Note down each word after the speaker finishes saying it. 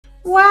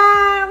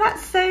Wow,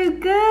 that's so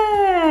good.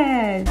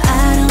 I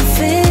don't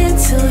fit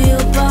into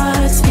your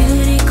box,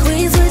 beauty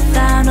queens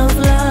without no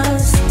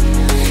flaws.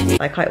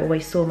 Like, I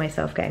always saw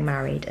myself getting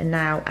married, and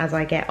now as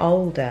I get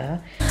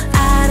older,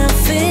 I don't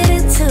fit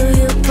into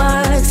your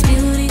box,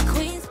 beauty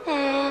queens.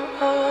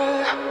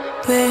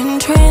 We're in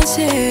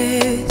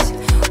trances,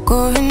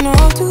 going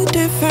off to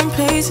different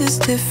places,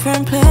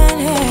 different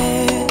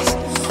planets.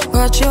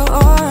 Watch your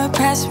aura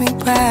pass me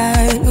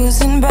by,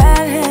 losing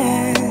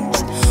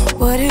balance.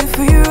 What if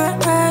we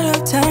run out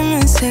of time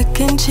and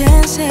second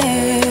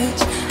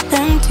chances?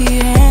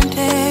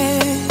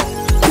 Empty-handed.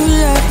 You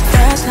like the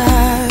fast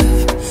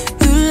life,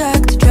 you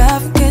like to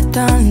drive and get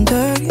down and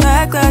dirty,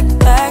 act like the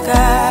bad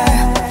guy.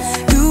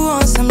 You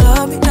want some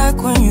love, me like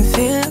when you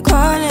feel like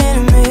calling at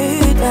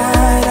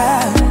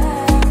midnight.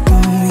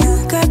 You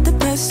got the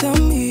best of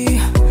me,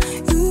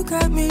 you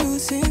got me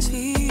losing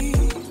sleep.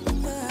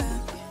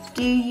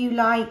 do you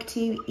like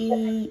to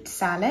eat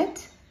salad?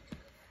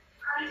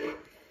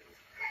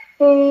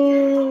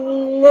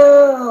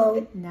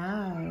 No.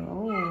 No.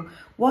 Oh.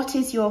 What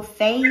is your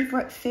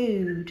favourite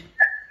food?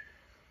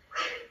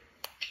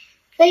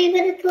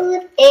 Favorite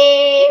food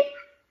is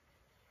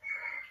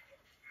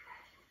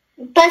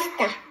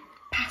pasta.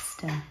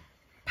 Pasta.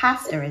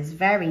 Pasta is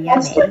very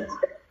yummy.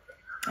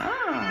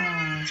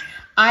 Ah,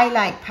 I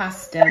like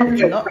pasta with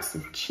lots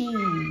of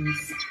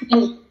cheese.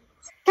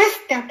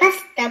 Pasta,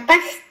 pasta,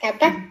 pasta,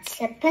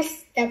 pasta,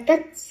 pasta,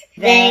 pasta. They-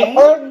 They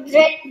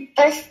ordered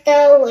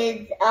pasta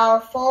with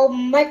 4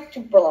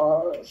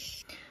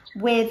 meatballs.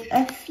 With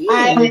a few.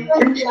 I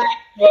don't like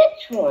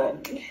this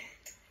one.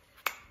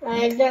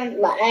 I don't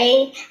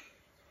like.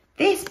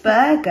 This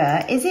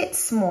burger, is it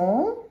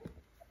small?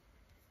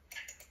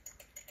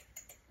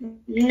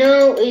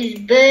 No, it's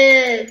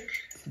big.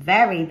 It's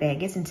very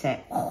big, isn't it?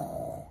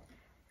 Oh.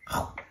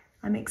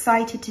 I'm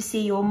excited to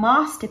see your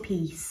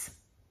masterpiece.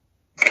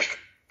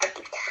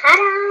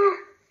 Ta-da!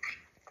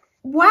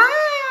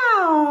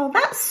 Wow,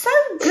 that's so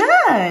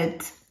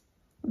good.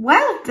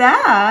 Well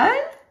done.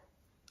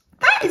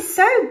 That is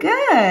so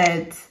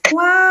good.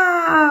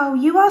 Wow,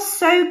 you are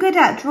so good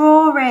at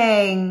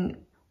drawing.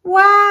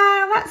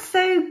 Wow, that's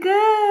so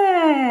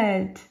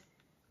good.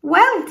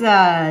 Well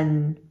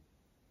done.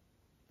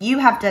 You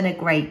have done a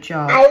great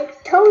job. I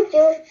told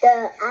you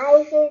the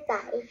eyes is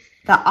eyes.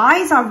 The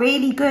eyes are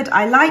really good.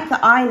 I like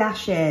the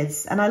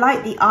eyelashes and I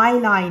like the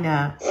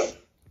eyeliner.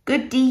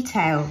 Good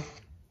detail.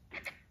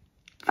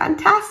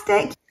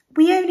 Fantastic.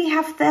 We only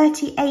have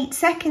 38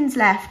 seconds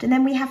left and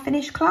then we have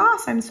finished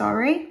class. I'm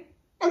sorry.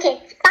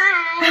 Okay,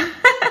 bye.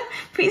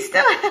 we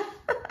still have,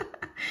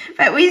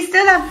 but we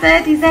still have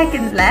 30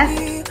 seconds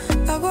left.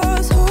 I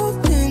was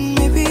hoping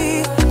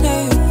maybe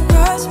that you'd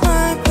cross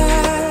my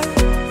path.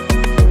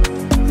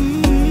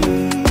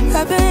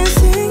 I've been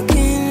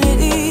thinking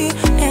lately,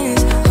 and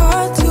it's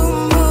hard to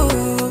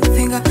move.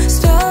 Think I'm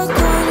stuck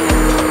on you.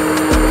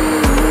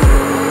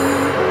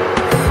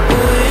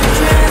 We're in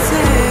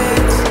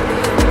transits,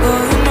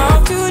 going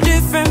off to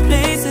different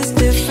places,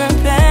 different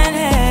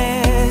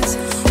planets.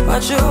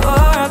 Watch your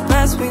aura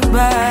pass me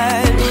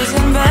by,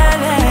 losing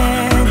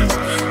balance.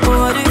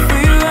 What if we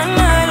run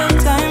out of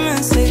time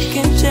and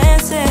second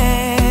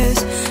chances?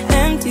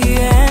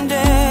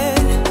 Empty-handed.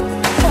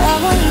 I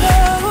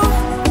wonder,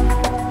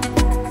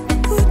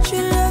 would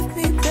you love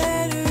me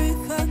better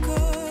if I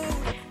could?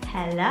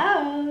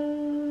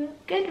 Hello.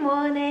 Good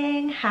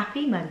morning.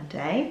 Happy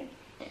Monday.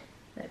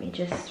 Let me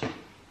just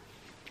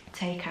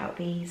take out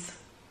these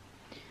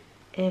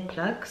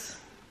earplugs.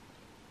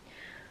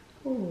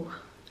 Oh,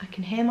 I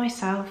can hear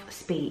myself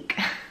speak.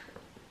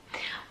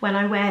 When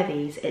I wear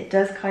these, it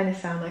does kind of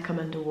sound like I'm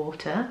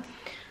underwater.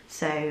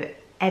 So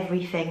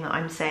everything that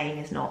I'm saying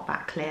is not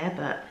that clear,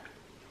 but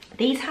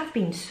these have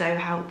been so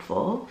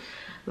helpful.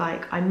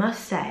 Like, I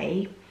must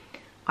say,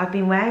 I've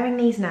been wearing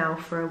these now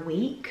for a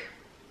week,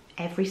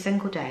 every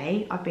single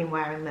day. I've been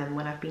wearing them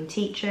when I've been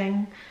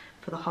teaching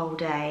for the whole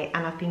day,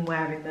 and I've been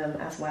wearing them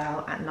as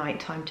well at night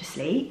time to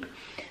sleep.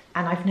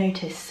 And I've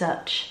noticed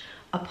such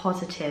a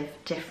positive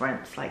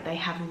difference. Like, they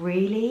have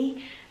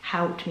really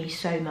helped me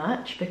so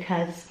much,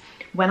 because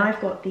when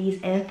I've got these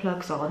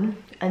earplugs on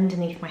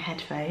underneath my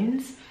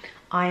headphones,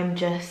 I'm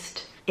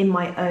just in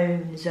my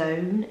own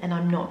zone and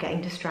I'm not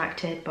getting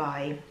distracted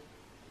by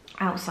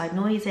outside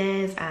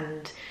noises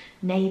and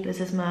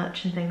neighbours as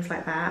much and things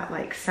like that.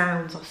 Like,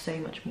 sounds are so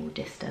much more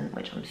distant,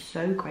 which I'm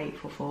so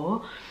grateful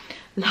for.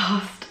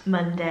 Last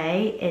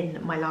Monday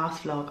in my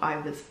last vlog, I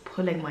was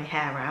pulling my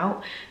hair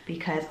out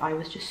because I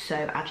was just so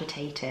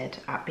agitated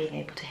at being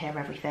able to hear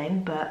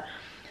everything. But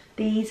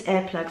these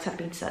earplugs have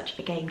been such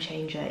a game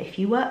changer. If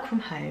you work from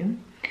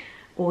home,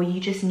 or you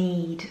just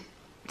need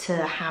to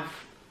have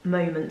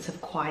moments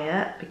of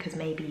quiet because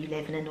maybe you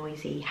live in a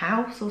noisy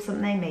house or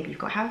something, maybe you've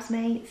got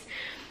housemates,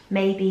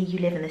 maybe you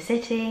live in the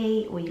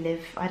city, or you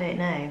live, I don't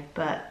know,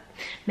 but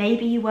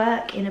maybe you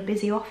work in a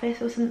busy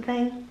office or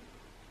something,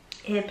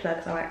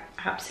 earplugs are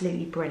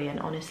absolutely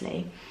brilliant,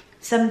 honestly.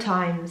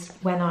 Sometimes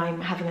when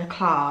I'm having a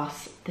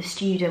class, the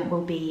student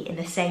will be in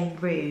the same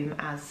room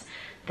as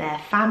their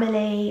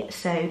family,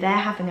 so they're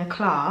having a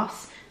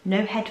class,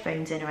 no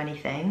headphones in or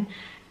anything,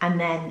 and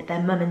then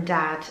their mum and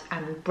dad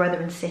and brother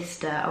and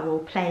sister are all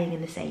playing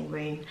in the same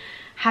room,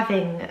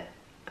 having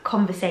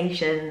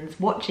conversations,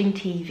 watching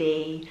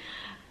TV,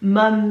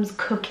 mum's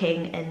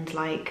cooking and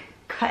like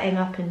cutting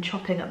up and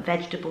chopping up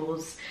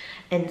vegetables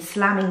and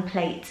slamming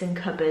plates in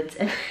cupboards.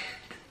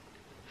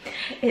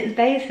 It's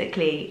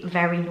basically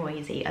very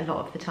noisy a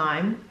lot of the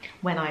time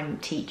when I'm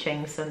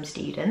teaching some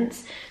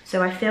students.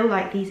 So I feel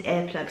like these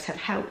earplugs have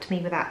helped me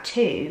with that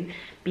too,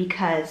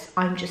 because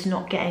I'm just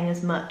not getting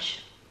as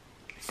much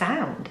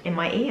sound in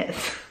my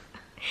ears.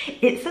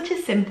 It's such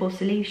a simple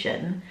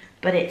solution,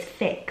 but it's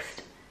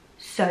fixed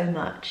so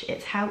much.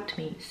 It's helped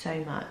me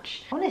so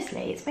much.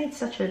 Honestly, it's made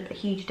such a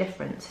huge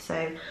difference.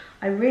 So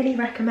I really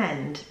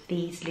recommend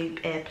these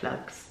loop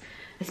earplugs,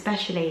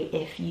 especially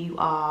if you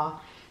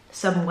are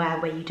somewhere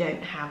where you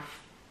don't have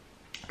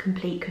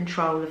complete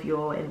control of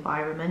your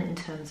environment in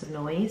terms of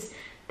noise.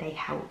 They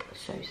help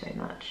so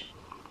much.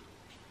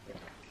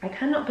 I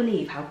cannot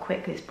believe how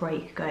quick this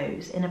break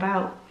goes. In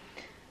about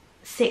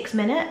 6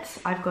 minutes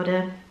I've got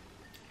to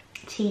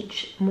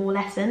teach more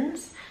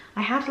lessons.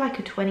 I had like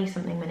a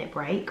 20-something minute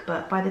break,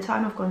 but by the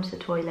time I've gone to the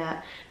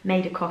toilet,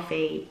 made a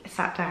coffee,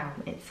 sat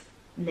down, it's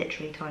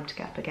literally time to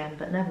get up again,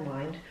 but never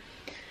mind.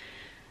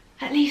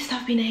 At least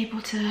I've been able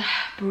to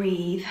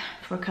breathe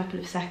for a couple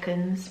of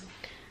seconds,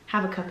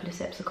 have a couple of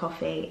sips of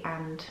coffee,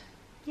 and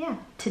yeah.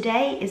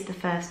 Today is the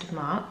 1st of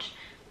March,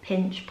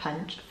 pinch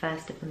punch,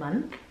 1st of the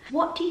month.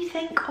 What do you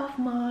think of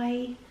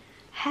my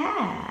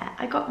hair?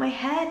 I got my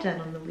hair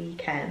done on the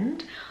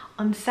weekend.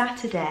 On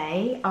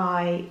Saturday,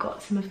 I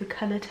got some of the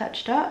colour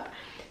touched up.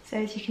 So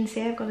as you can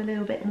see, I've got a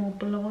little bit more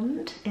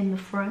blonde in the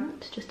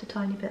front, just a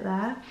tiny bit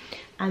there.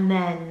 And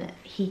then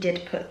he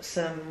did put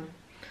some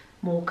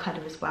more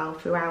colour as well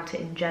throughout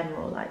it in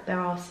general. Like there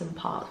are some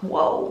parts,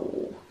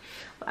 whoa,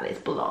 that is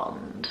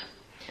blonde.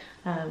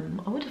 I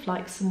would have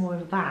liked some more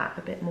of that,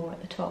 a bit more at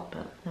the top,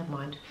 but never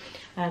mind.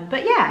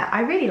 But yeah,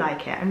 I really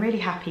like it. I'm really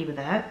happy with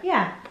it.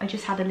 Yeah, I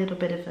just had a little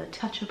bit of a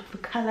touch up of the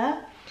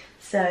colour.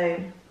 So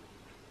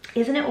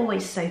isn't it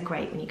always so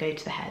great when you go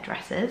to the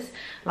hairdressers?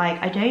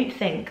 Like, I don't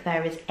think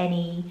there is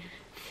any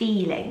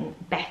feeling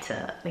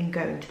better than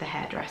going to the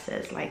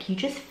hairdressers. Like, you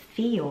just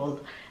feel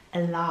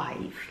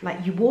alive.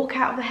 Like, you walk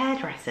out of the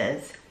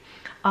hairdressers.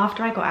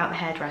 After I got out of the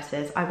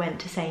hairdressers, I went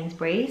to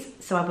Sainsbury's,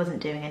 so I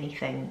wasn't doing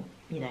anything,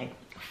 you know,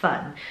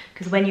 fun,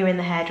 because when you're in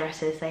the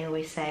hairdressers they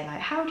always say like,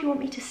 how do you want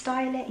me to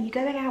style it, are you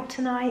going out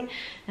tonight?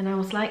 And I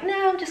was like,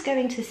 no, I'm just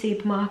going to the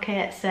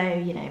supermarket, so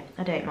you know,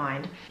 I don't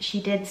mind. She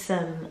did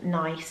some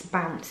nice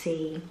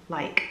bouncy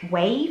like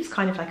waves,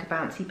 kind of like a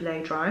bouncy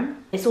blow dry.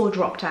 It's all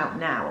dropped out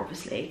now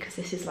obviously, because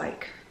this is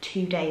like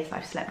 2 days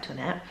I've slept on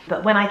it.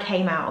 But when I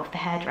came out of the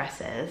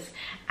hairdressers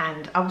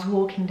and I was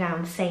walking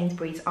down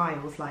Sainsbury's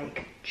aisles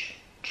like,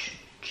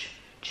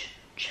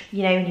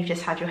 you know, when you've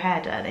just had your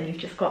hair done and you've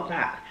just got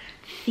that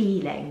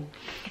feeling.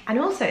 And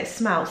also it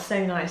smells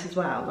so nice as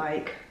well.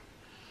 Like,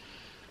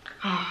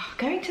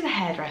 going to the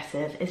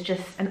hairdressers is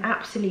just an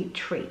absolute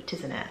treat,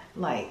 isn't it?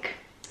 Like,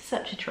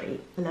 such a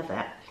treat. I love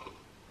it.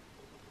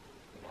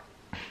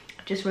 I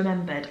just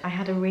remembered I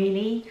had a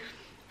really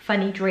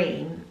funny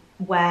dream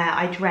where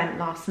I dreamt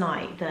last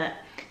night that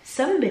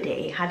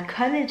somebody had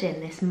coloured in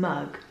this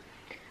mug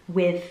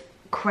with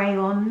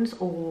crayons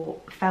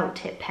or felt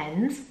tip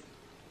pens,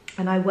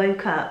 and I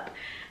woke up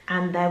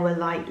and there were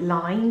like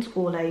lines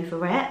all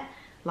over it,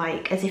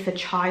 like as if a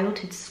child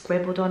had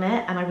scribbled on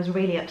it, and I was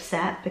really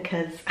upset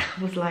because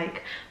I was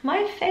like,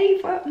 my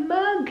favourite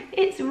mug,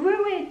 it's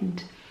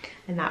ruined.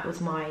 And that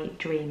was my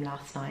dream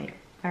last night.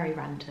 Very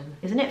random.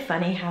 Isn't it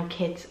funny how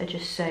kids are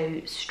just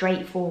so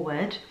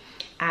straightforward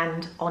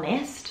and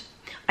honest?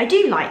 I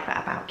do like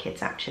that about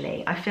kids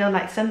actually. I feel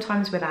like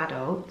sometimes with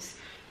adults,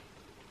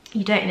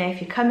 you don't know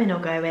if you're coming or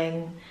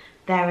going.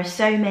 There are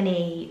so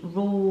many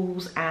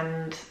rules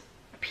and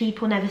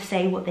people never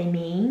say what they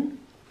mean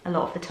a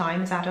lot of the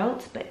time as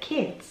adults, but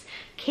kids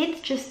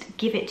just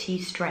give it to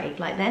you straight.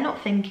 Like, they're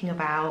not thinking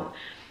about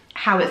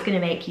how it's going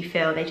to make you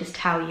feel, they just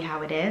tell you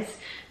how it is.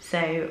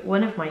 So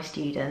one of my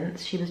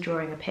students, she was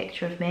drawing a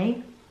picture of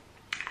me,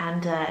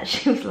 and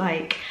she was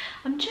like,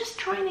 I'm just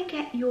trying to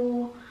get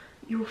your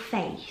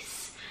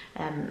face,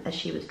 as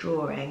she was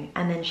drawing,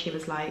 and then she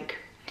was like,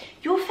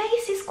 your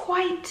face is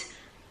quite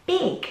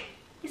big,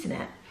 isn't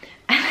it?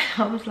 And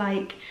I was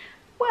like,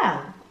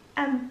 well,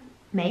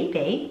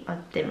 maybe. I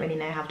didn't really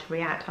know how to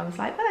react. I was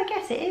like, well, I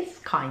guess it is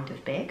kind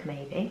of big,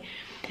 maybe.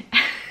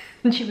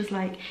 And she was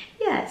like,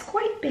 yeah, it's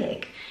quite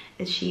big,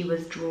 as she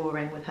was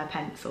drawing with her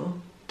pencil.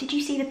 Did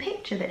you see the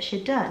picture that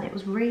she'd done? It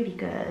was really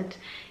good.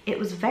 It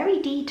was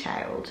very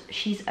detailed.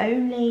 She's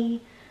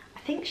only, I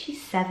think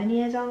she's 7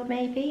 years old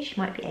maybe. She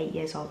might be 8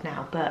 years old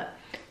now, but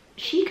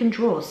she can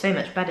draw so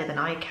much better than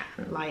I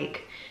can.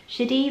 Like,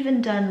 she'd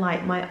even done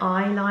like my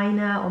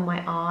eyeliner on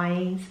my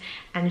eyes,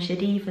 and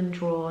she'd even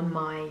drawn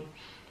my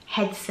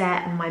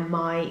headset and my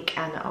mic,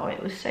 and oh,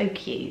 it was so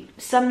cute.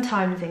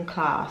 Sometimes in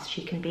class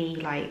she can be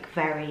like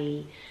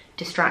very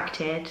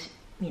distracted,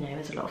 you know,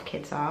 as a lot of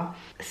kids are.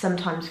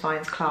 Sometimes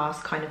finds class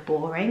kind of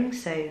boring,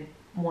 so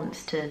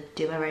wants to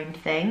do her own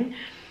thing.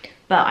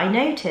 But I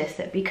noticed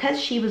that because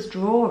she was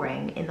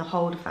drawing in the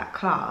whole of that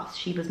class,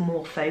 she was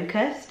more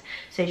focused.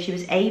 So she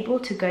was able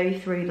to go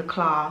through the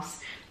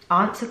class,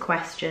 answer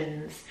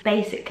questions,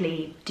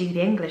 basically do the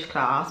English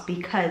class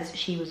because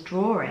she was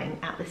drawing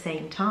at the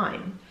same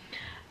time,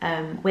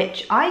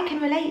 which I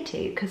can relate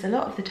to, because a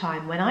lot of the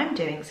time when I'm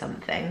doing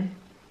something,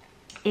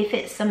 if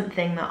it's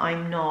something that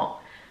I'm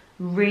not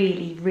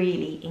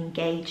really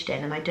engaged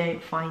in and I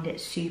don't find it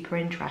super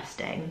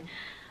interesting,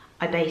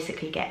 I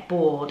basically get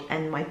bored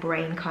and my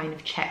brain kind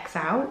of checks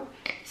out.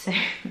 So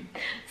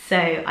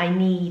I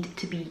need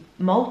to be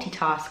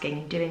multitasking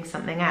and doing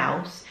something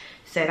else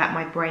so that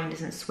my brain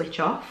doesn't switch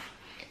off.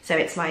 So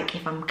it's like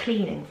if I'm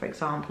cleaning, for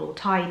example, or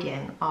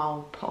tidying,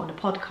 I'll put on a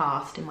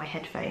podcast in my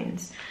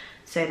headphones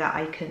so that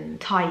I can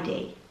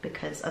tidy,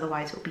 because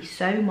otherwise it would be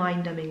so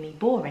mind-numbingly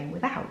boring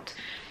without.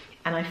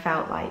 And I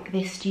felt like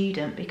this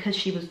student, because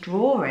she was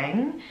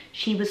drawing,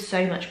 she was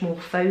so much more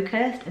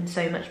focused and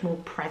so much more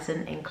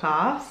present in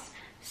class.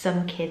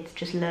 Some kids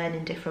just learn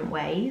in different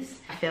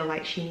ways. I feel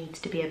like she needs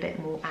to be a bit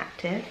more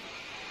active.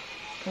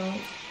 Oh,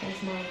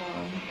 there's my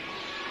alarm.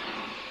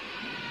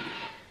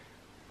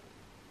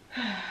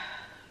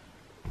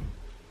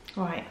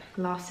 Right,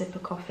 last sip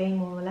of coffee,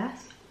 more or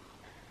less.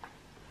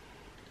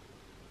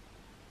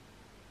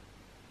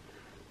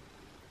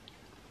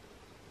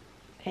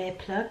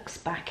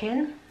 Earplugs back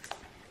in.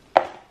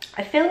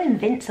 I feel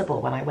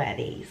invincible when I wear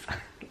these.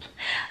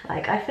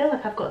 Like, I feel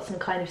like I've got some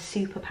kind of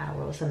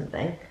superpower or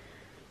something,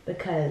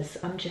 because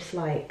I'm just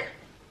like,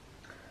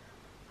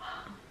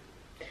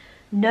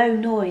 no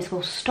noise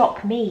will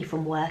stop me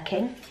from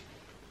working.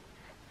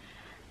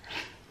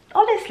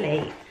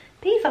 Honestly,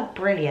 these are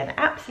brilliant,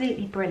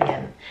 absolutely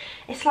brilliant.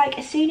 It's like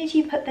as soon as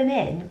you put them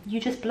in,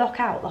 you just block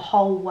out the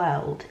whole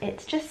world.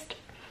 It's just,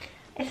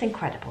 it's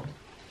incredible.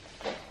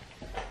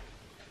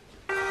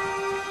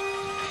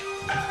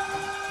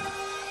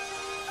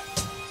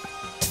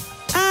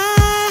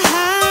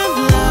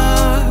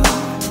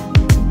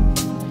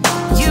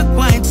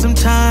 Some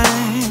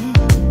time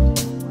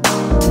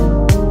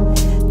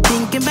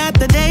thinking about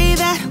the day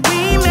that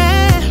we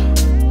met.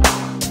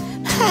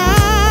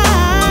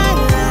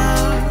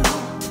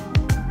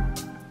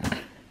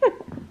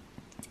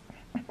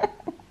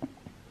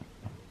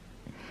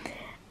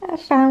 I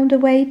found a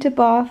way to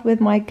bath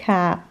with my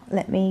cat.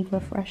 Let me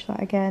refresh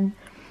that again.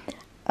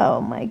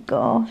 Oh my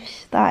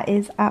gosh, that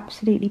is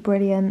absolutely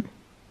brilliant.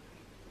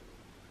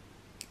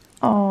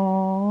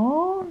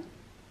 Aww.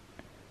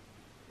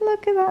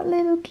 Look at that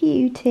little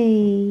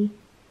cutie.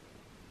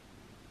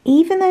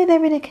 Even though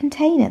they're in a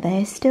container,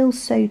 they're still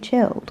so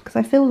chilled, because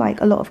I feel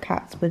like a lot of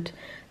cats would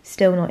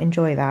still not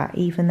enjoy that,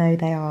 even though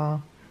they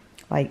are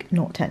like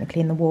not technically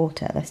in the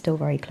water, they're still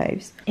very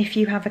close. If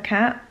you have a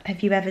cat,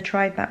 have you ever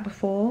tried that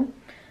before?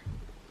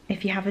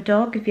 If you have a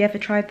dog, have you ever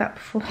tried that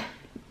before?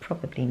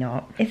 Probably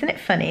not. Isn't it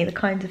funny, the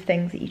kinds of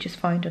things that you just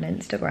find on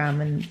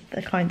Instagram and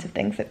the kinds of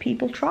things that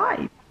people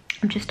try?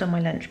 I'm just on my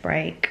lunch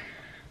break.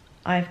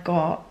 I've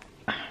got,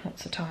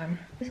 what's the time?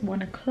 It's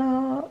 1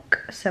 o'clock,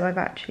 so I've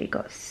actually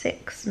got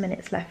 6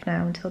 minutes left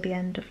now until the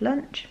end of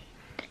lunch.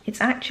 It's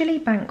actually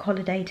bank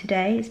holiday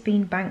today. It's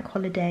been bank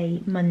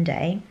holiday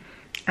Monday,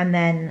 and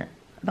then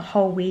the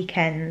whole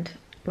weekend,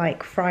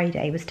 like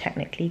Friday was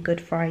technically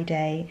Good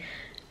Friday,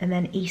 and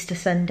then Easter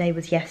Sunday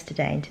was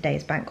yesterday, and today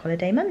is bank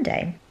holiday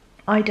Monday.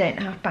 I don't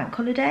have bank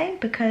holiday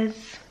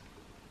because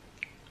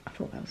I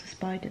thought that was a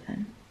spider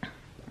then.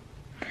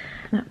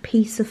 That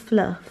piece of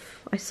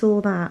fluff, I saw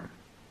that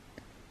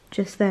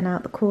just then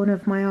out the corner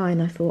of my eye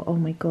and I thought, oh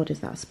my god,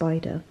 is that a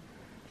spider?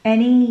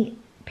 Any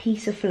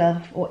piece of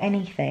fluff or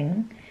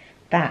anything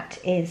that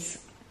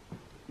is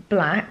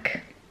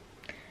black,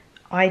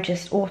 I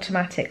just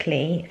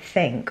automatically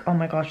think, oh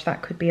my gosh,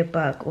 that could be a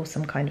bug or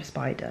some kind of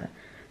spider.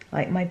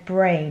 Like, my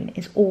brain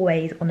is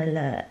always on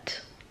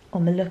alert,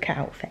 on the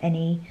lookout for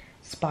any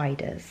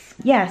spiders.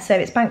 Yeah, so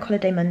it's bank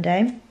holiday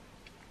Monday,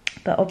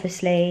 but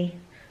obviously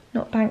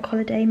not bank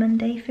holiday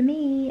Monday for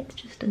me. It's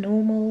just a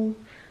normal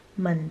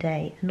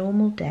Monday, a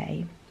normal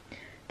day.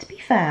 To be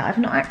fair, I've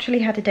not actually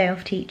had a day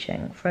off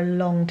teaching for a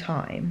long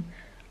time.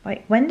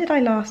 Like, when did I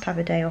last have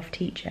a day off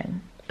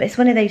teaching? But it's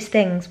one of those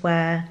things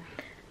where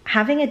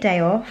having a day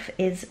off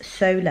is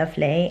so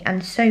lovely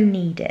and so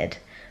needed.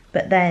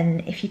 But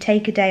then if you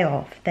take a day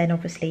off, then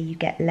obviously you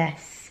get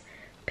less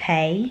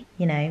pay,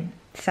 you know,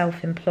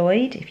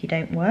 self-employed. If you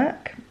don't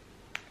work,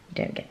 you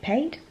don't get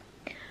paid.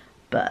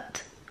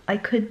 But I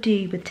could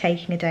do with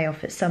taking a day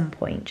off at some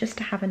point just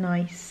to have a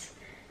nice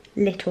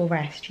little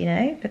rest, you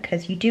know,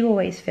 because you do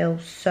always feel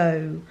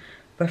so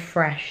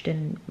refreshed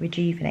and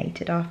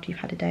rejuvenated after you've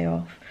had a day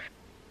off.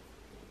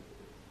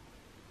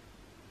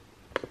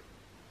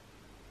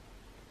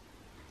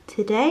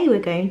 Today we're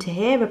going to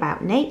hear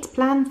about Nate's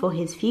plan for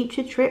his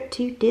future trip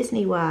to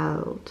Disney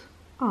World.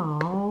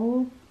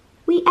 Aww.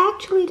 We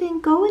actually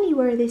didn't go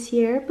anywhere this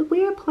year, but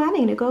we are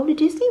planning to go to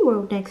Disney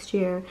World next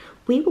year.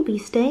 We will be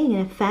staying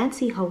in a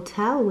fancy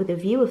hotel with a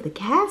view of the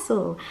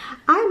castle.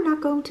 I'm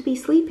not going to be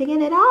sleeping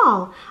in at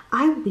all.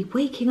 I will be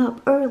waking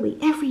up early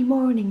every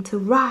morning to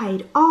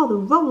ride all the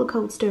roller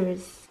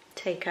coasters.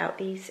 take out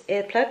these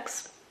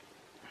earplugs.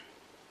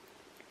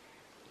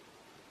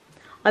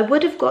 I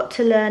would have got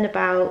to learn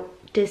about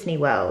Disney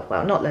World.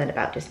 Well, not learn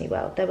about Disney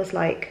World. There was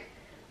like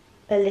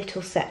a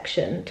little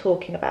section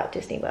talking about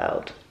Disney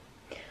World.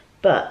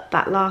 But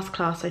that last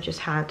class I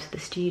just had, the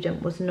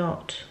student was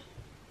not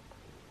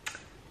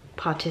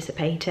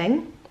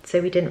participating. So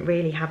we didn't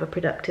really have a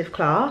productive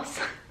class.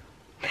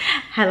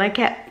 And I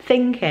kept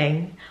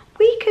thinking,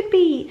 we could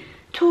be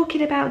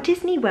talking about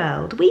Disney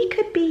World. We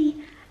could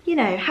be, you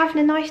know,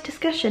 having a nice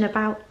discussion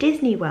about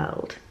Disney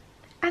World.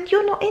 And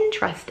you're not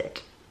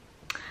interested.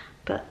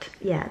 But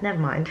yeah, never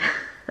mind.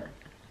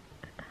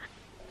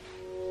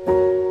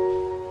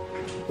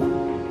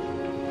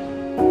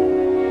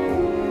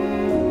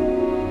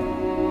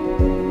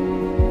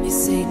 You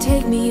say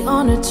take me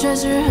on a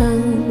treasure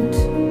hunt.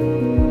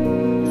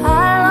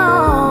 I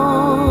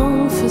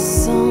long for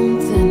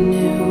something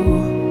new.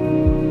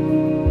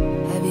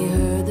 Have you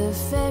heard the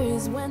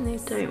fairies when they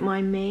Don't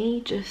mind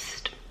me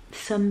just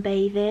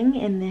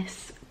sunbathing in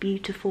this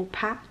beautiful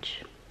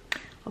patch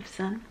of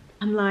sun.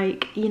 I'm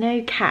like, you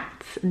know,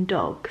 cats and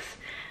dogs,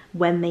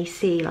 when they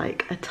see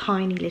like a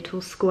tiny little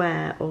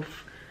square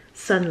of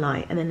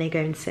sunlight and then they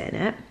go and sit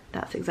in it.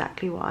 That's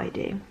exactly what I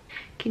do.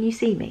 Can you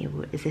see me,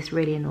 or is this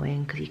really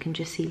annoying because you can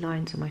just see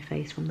lines on my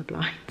face from the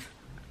blinds?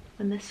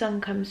 When the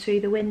sun comes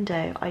through the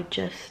window, I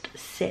just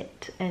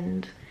sit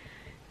and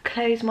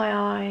close my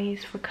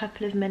eyes for a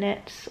couple of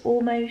minutes,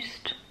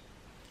 almost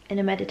in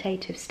a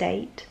meditative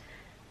state,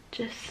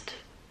 just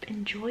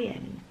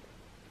enjoying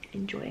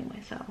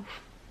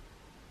myself.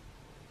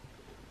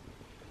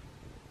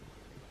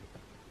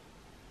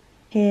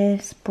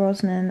 Pierce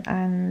Brosnan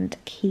and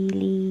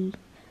Keely,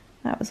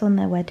 that was on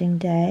their wedding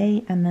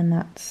day, and then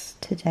that's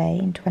today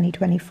in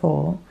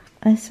 2024.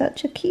 And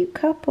such a cute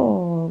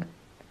couple.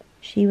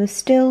 She was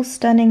still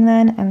stunning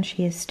then, and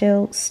she is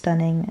still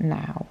stunning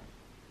now.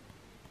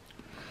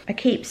 I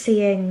keep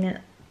seeing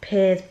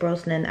Pierce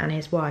Brosnan and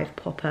his wife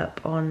pop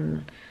up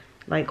on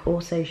like all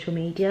social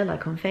media,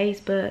 like on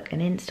Facebook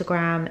and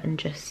Instagram and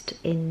just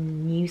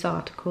in news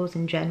articles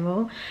in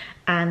general.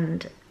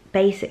 And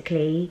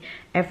basically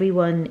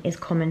everyone is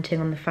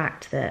commenting on the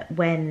fact that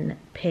when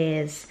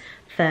Piers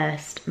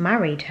first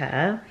married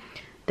her,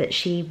 that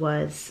she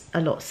was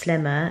a lot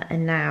slimmer,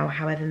 and now,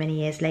 however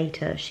many years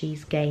later,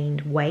 she's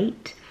gained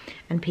weight,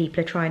 and people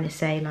are trying to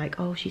say like,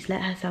 oh, she's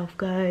let herself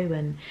go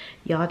and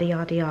yada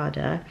yada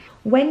yada.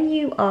 When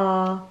you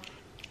are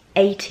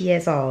 80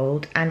 years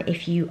old, and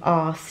if you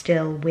are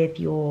still with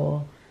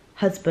your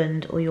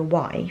husband or your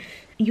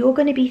wife, you're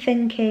going to be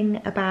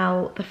thinking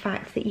about the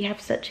fact that you have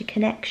such a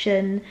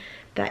connection,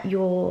 that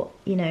you're,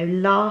 you know,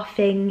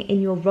 laughing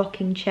in your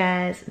rocking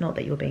chairs. Not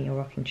that you'll be in your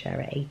rocking chair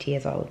at 80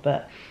 years old,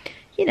 but,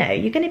 you know,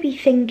 you're going to be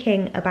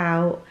thinking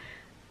about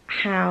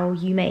how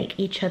you make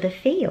each other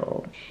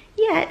feel.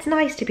 Yeah, it's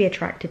nice to be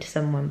attracted to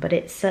someone, but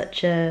it's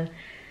such a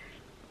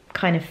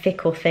kind of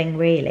fickle thing,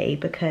 really,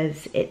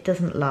 because it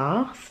doesn't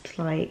last.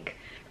 Like,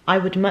 I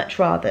would much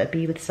rather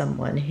be with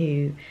someone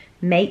who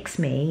makes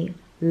me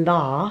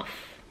laugh,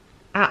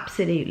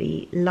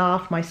 absolutely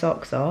laugh my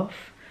socks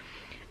off,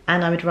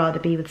 and I would rather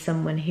be with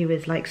someone who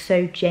is like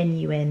so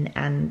genuine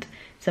and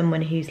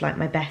someone who's like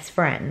my best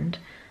friend,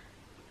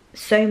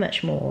 so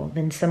much more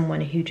than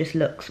someone who just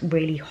looks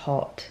really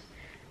hot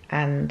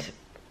and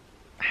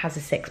has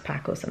a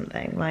six-pack or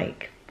something.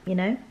 Like, you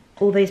know,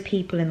 all those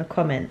people in the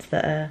comments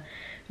that are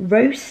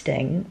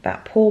roasting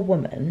that poor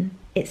woman.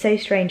 It's so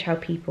strange how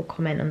people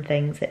comment on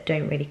things that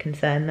don't really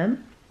concern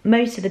them.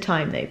 Most of the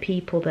time though,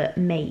 people that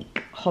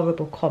make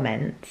horrible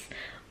comments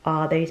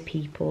are those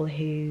people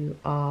who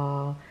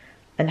are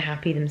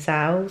unhappy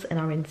themselves and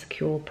are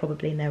insecure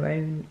probably in their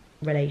own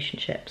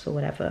relationships or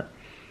whatever.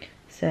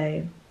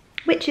 So,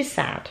 which is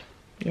sad,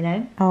 you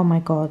know? Oh my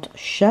God,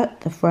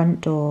 shut the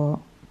front door.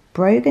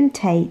 Brogan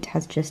Tate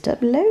has just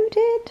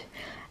uploaded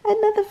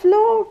another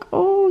vlog.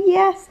 Oh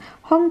yes,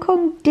 Hong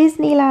Kong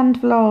Disneyland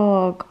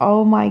vlog.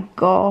 Oh my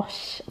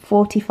gosh,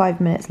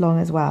 45 minutes long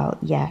as well.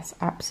 Yes,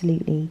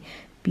 absolutely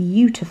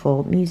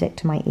beautiful music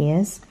to my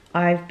ears.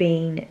 I've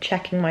been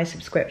checking my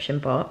subscription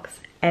box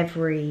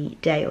every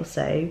day or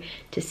so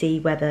to see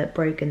whether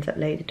Brogan's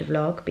uploaded a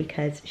vlog,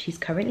 because she's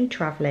currently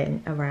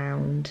traveling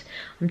around.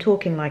 I'm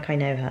talking like I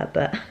know her,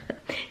 but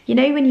you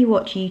know when you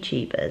watch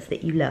YouTubers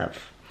that you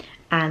love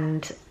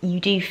and you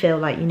do feel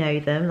like you know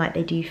them, like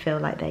they do feel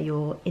like they're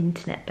your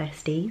internet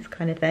besties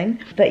kind of thing.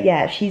 But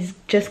yeah, she's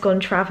just gone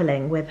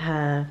traveling with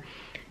her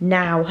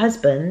now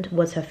husband,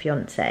 was her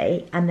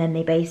fiance, and then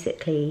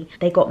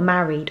they got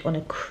married on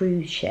a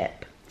cruise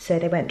ship. So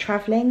they went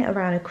traveling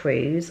around a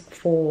cruise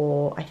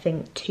for, I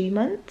think, 2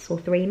 months or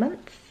 3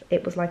 months.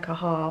 It was like a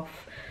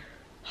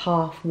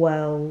half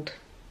world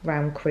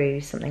round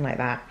cruise, something like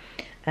that.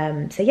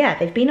 So yeah,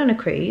 they've been on a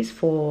cruise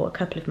for a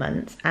couple of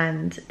months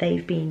and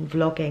they've been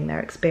vlogging their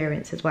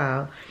experience as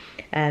well.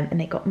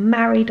 And they got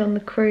married on the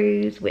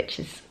cruise, which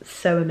is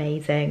so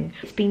amazing.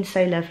 It's been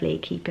so lovely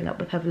keeping up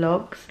with her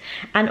vlogs.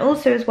 And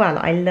also as well,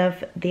 I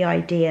love the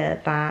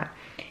idea that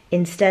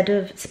instead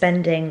of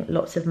spending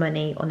lots of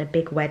money on a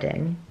big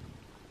wedding,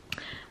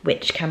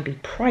 which can be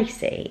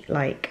pricey.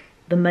 Like,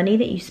 the money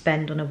that you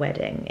spend on a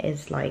wedding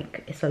is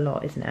like, it's a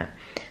lot, isn't it?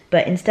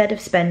 But instead of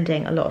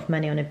spending a lot of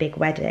money on a big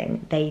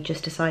wedding, they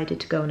just decided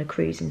to go on a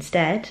cruise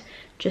instead,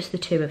 just the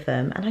two of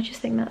them. And I just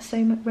think that's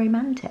so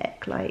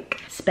romantic.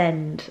 Like,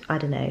 spend, I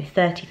don't know,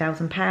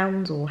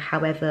 £30,000 or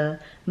however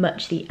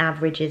much the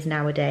average is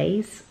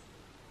nowadays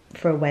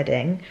for a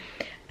wedding.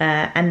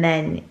 And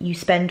then you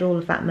spend all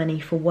of that money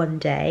for one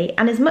day.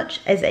 And as much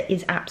as it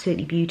is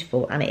absolutely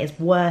beautiful and it is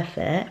worth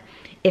it,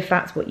 if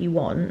that's what you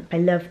want, I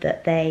love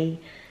that they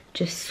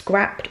just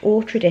scrapped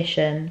all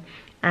tradition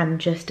and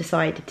just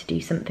decided to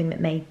do something that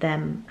made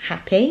them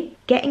happy.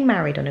 Getting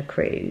married on a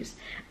cruise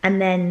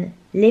and then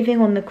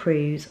living on the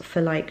cruise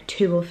for like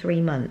 2 or 3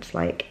 months,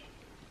 like,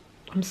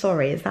 I'm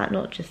sorry, is that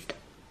not just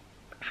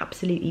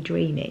absolutely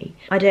dreamy?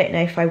 I don't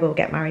know if I will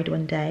get married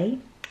one day.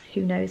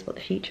 Who knows what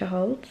the future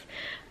holds?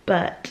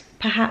 But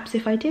perhaps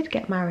if I did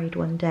get married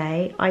one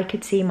day, I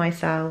could see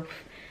myself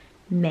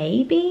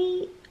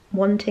maybe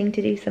wanting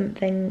to do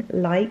something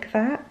like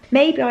that.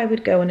 Maybe I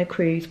would go on a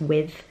cruise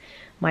with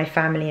my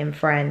family and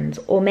friends,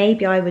 or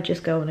maybe I would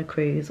just go on a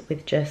cruise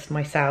with just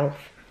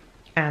myself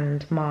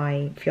and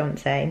my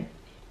fiance.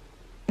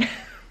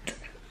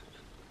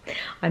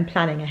 I'm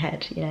planning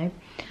ahead, you know.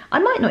 I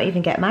might not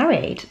even get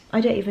married.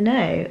 I don't even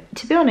know.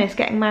 To be honest,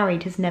 getting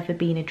married has never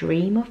been a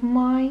dream of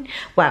mine.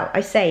 Well, I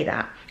say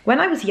that.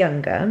 When I was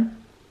younger,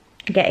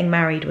 getting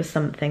married was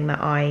something that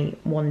I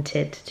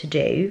wanted to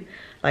do.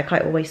 Like, I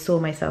always saw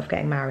myself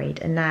getting married.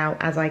 And now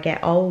as I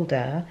get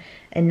older,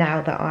 and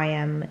now that I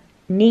am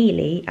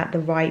nearly at the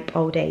ripe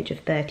old age of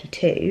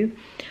 32,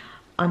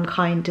 I'm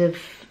kind of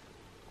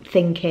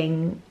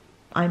thinking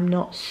I'm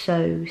not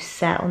so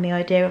set on the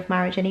idea of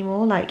marriage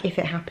anymore. Like, if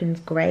it happens,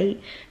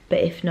 great, but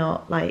if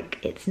not, like,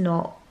 it's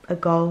not a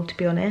goal, to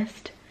be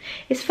honest.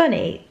 It's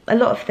funny, a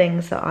lot of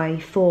things that I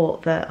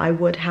thought that I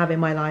would have in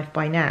my life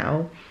by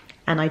now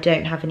and I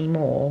don't have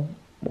anymore,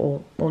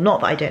 or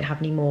not that I don't have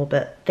anymore,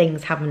 but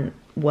things haven't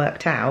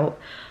worked out,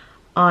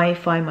 I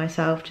find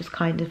myself just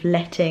kind of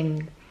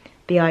letting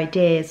the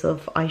ideas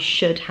of I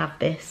should have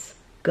this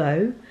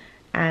go,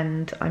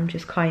 and I'm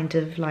just kind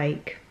of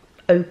like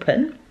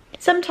open.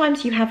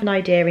 Sometimes you have an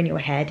idea in your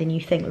head and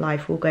you think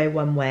life will go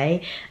one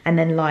way, and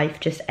then life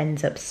just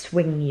ends up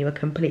swinging you a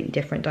completely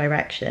different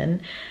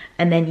direction,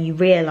 and then you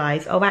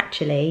realise, oh,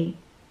 actually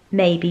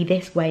maybe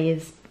this way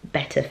is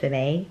better for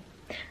me.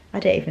 I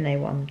don't even know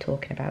what I'm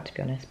talking about, to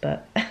be honest,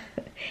 but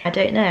I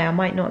don't know, I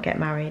might not get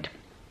married.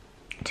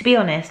 To be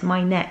honest,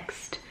 my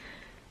next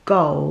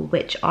goal,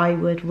 which I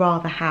would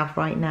rather have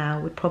right now,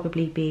 would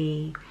probably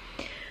be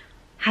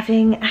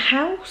having a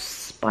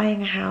house.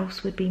 Buying a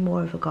house would be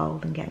more of a goal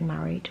than getting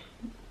married.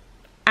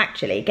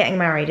 Actually, getting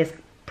married is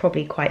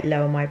probably quite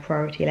low on my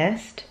priority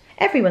list.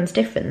 Everyone's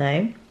different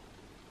though.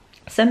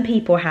 Some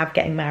people have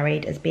getting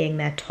married as being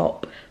their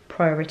top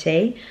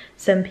priority.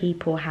 Some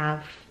people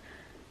have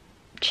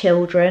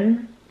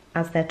children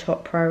as their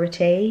top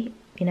priority,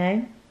 you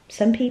know.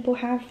 Some people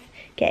have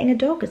getting a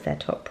dog as their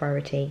top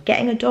priority.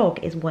 Getting a dog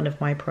is one of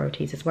my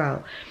priorities as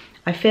well.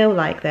 I feel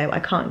like though I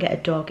can't get a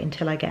dog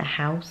until I get a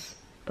house,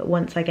 but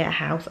once I get a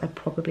house I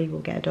probably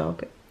will get a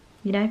dog,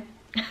 you know.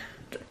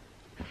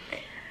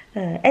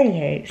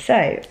 Anywho,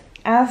 so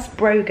as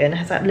Brogan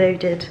has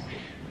uploaded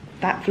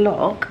that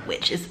vlog,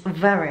 which is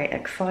very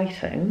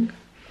exciting,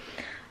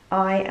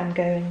 I am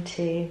going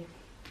to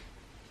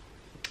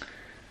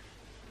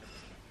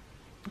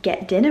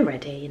get dinner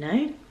ready, you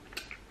know.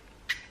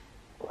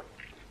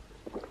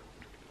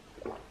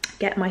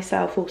 Get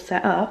myself all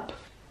set up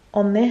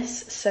on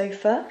this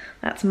sofa.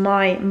 That's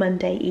my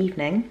Monday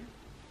evening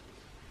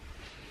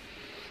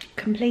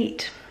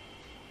complete.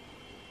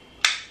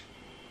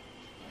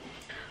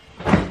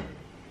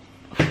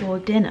 For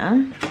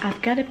dinner,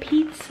 I've got a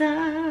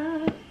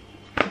pizza.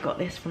 I got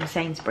this from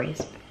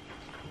Sainsbury's.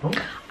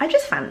 I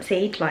just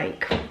fancied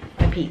like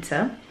a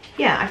pizza.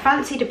 Yeah, I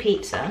fancied a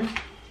pizza,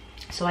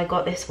 so I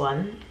got this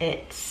one.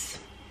 It's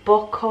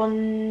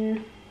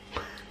bocconcini,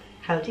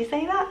 how do you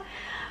say that?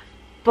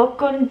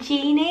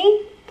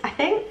 Bocconcini, I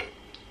think.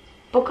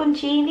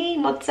 Bocconcini,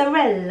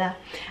 mozzarella,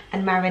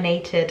 and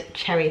marinated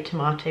cherry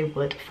tomato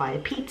wood fire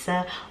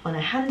pizza on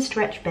a hand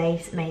stretch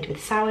base made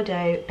with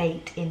sourdough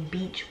baked in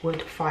beech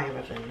wood fire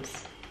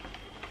ovens.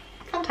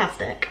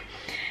 Fantastic.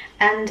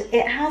 And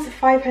it has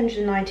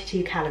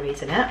 592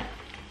 calories in it,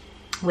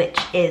 which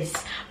is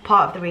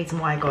part of the reason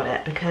why I got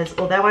it, because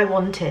although I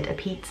wanted a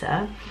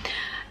pizza,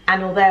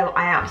 and although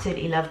I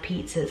absolutely love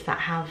pizzas that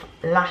have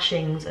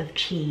lashings of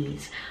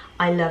cheese,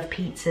 I love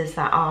pizzas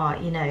that are,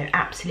 you know,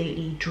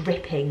 absolutely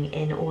dripping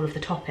in all of the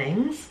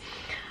toppings,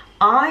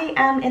 I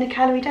am in a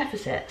calorie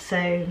deficit.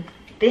 So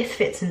this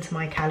fits into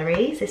my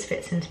calories, this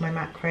fits into my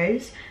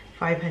macros.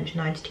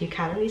 592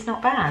 calories,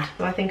 not bad.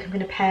 So I think I'm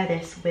gonna pair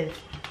this with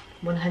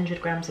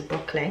 100 grams of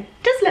broccoli.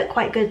 It does look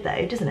quite good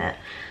though, doesn't it?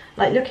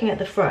 Like looking at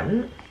the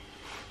front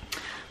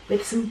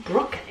with some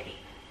broccoli.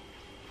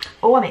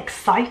 Oh, I'm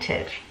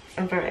excited.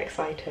 I'm very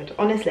excited,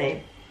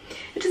 honestly.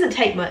 It doesn't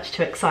take much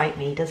to excite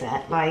me, does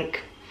it?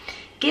 Like,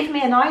 give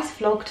me a nice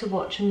vlog to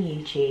watch on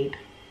YouTube,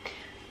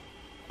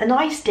 a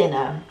nice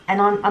dinner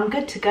and I'm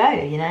good to go,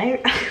 you know?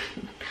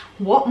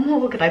 What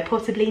more could I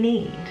possibly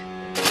need?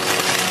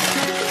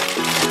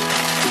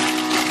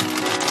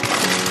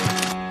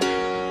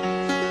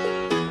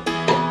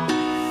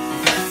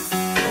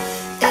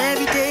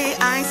 Every day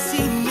I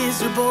see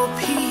miserable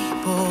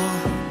people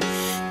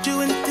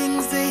doing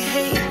things they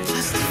hate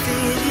just to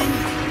fit in.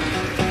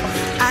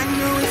 I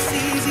know it's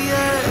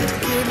easier to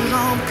get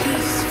along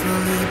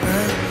peacefully,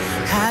 but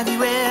have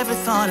you ever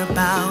thought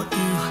about you?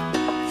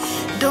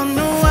 Don't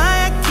know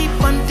why I keep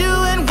on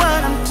doing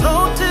what I'm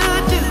told to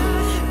do,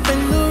 when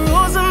the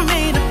rules are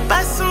made up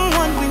by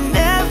someone we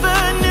never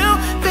knew.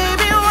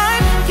 Baby,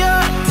 wipe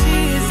your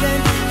tears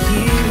and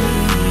hear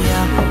me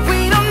out.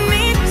 We don't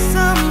need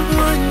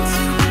someone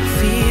to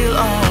feel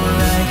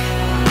alright.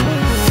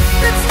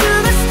 Let's do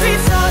the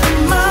streets on a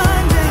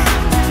Monday.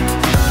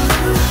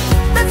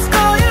 Let's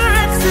call your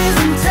exes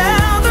and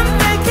tell them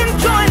they can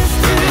join us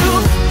too.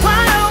 Why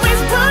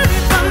always worry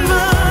about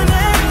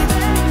money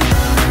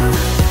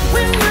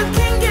when you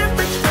can get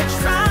rich by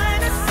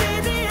trying to see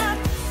the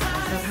other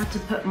side? So I've had to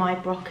put my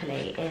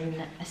broccoli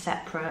in a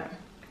separate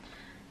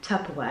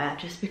Tupperware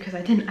just because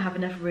I didn't have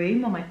enough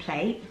room on my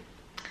plate.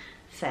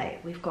 So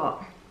we've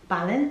got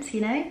balance,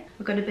 you know?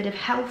 We've got a bit of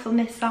health on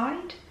this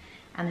side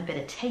and a bit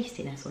of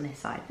tastiness on this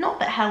side. Not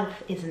that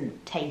health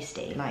isn't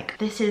tasty, like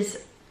this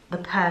is the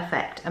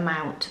perfect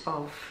amount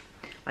of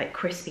like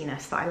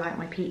crispiness that I like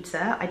my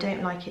pizza. I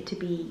don't like it to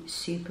be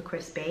super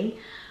crispy.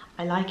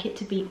 I like it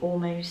to be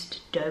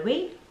almost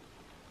doughy.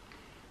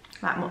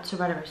 That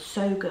mozzarella is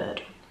so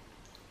good.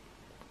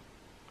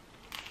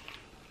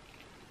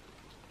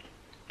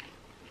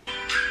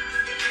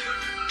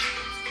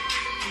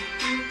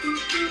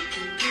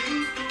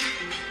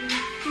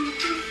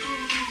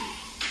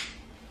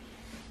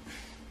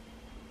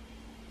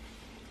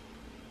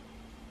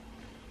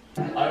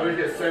 I always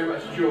get so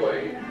much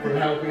joy from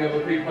helping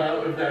other people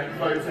out with their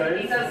photos.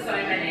 He does so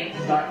many.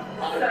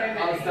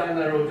 I'll stand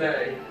there all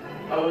day.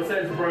 I was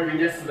saying to Brogan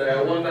yesterday,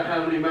 I wonder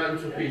how many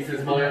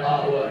mantelpieces my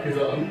artwork is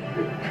on.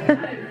 No,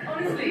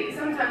 honestly,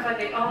 sometimes I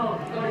think, oh,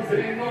 God, it's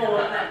doing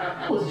more.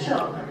 What's a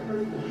shop?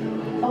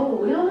 Oh,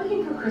 we are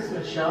looking for a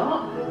Christmas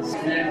shop.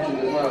 Engine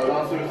as well.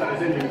 Last time I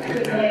was in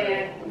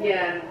Engine.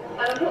 Yeah. And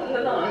I'm not going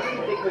to lie, I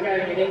didn't think we're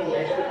going in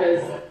English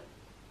because...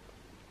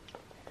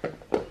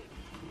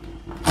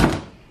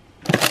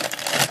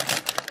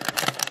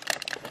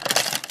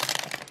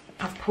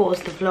 I've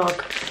paused the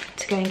vlog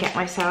to go and get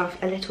myself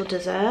a little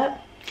dessert.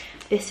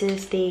 This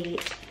is the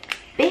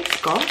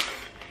Biscoff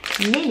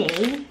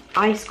mini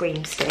ice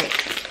cream stick.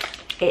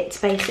 It's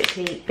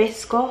basically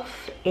Biscoff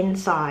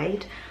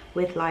inside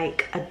with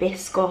like a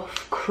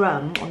Biscoff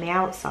crumb on the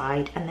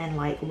outside and then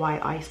like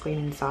white ice cream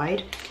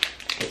inside.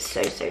 It's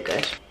so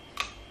good.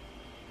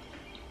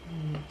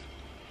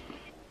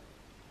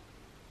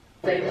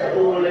 They're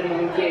all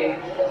looking cute,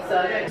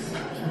 so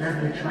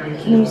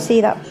Can you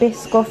see that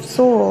Biscoff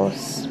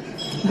sauce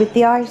with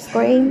the ice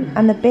cream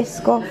and the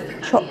Biscoff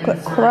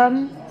chocolate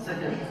crumb?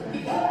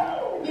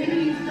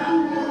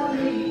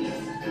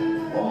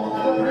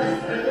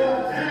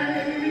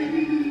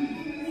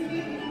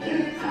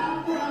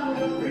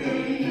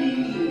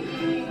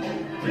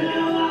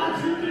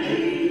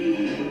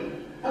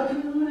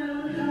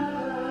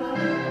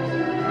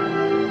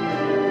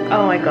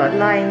 Oh my god,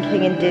 Lion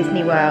King in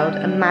Disney World.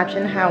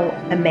 Imagine how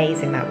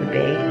amazing that would be.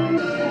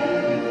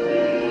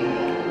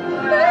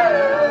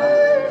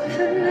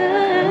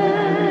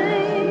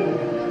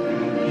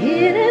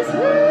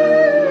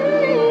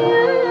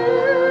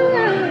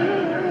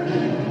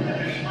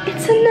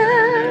 It's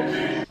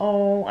enough.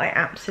 Oh, I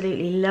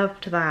absolutely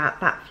loved that.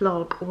 That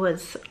vlog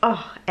was,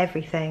 oh,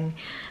 everything.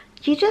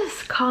 You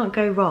just can't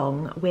go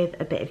wrong with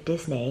a bit of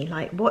Disney.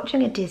 Like,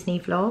 watching a Disney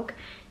vlog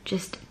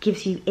just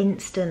gives you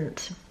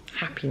instant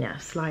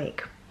happiness.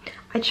 Like,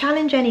 I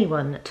challenge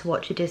anyone to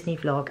watch a Disney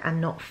vlog and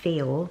not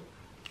feel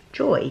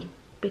joy,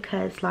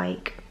 because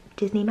like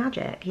Disney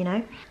magic, you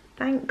know.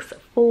 Thanks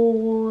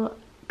for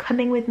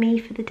coming with me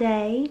for the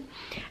day,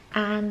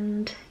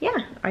 and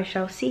yeah, I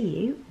shall see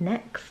you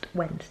next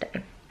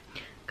Wednesday.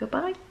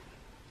 Goodbye.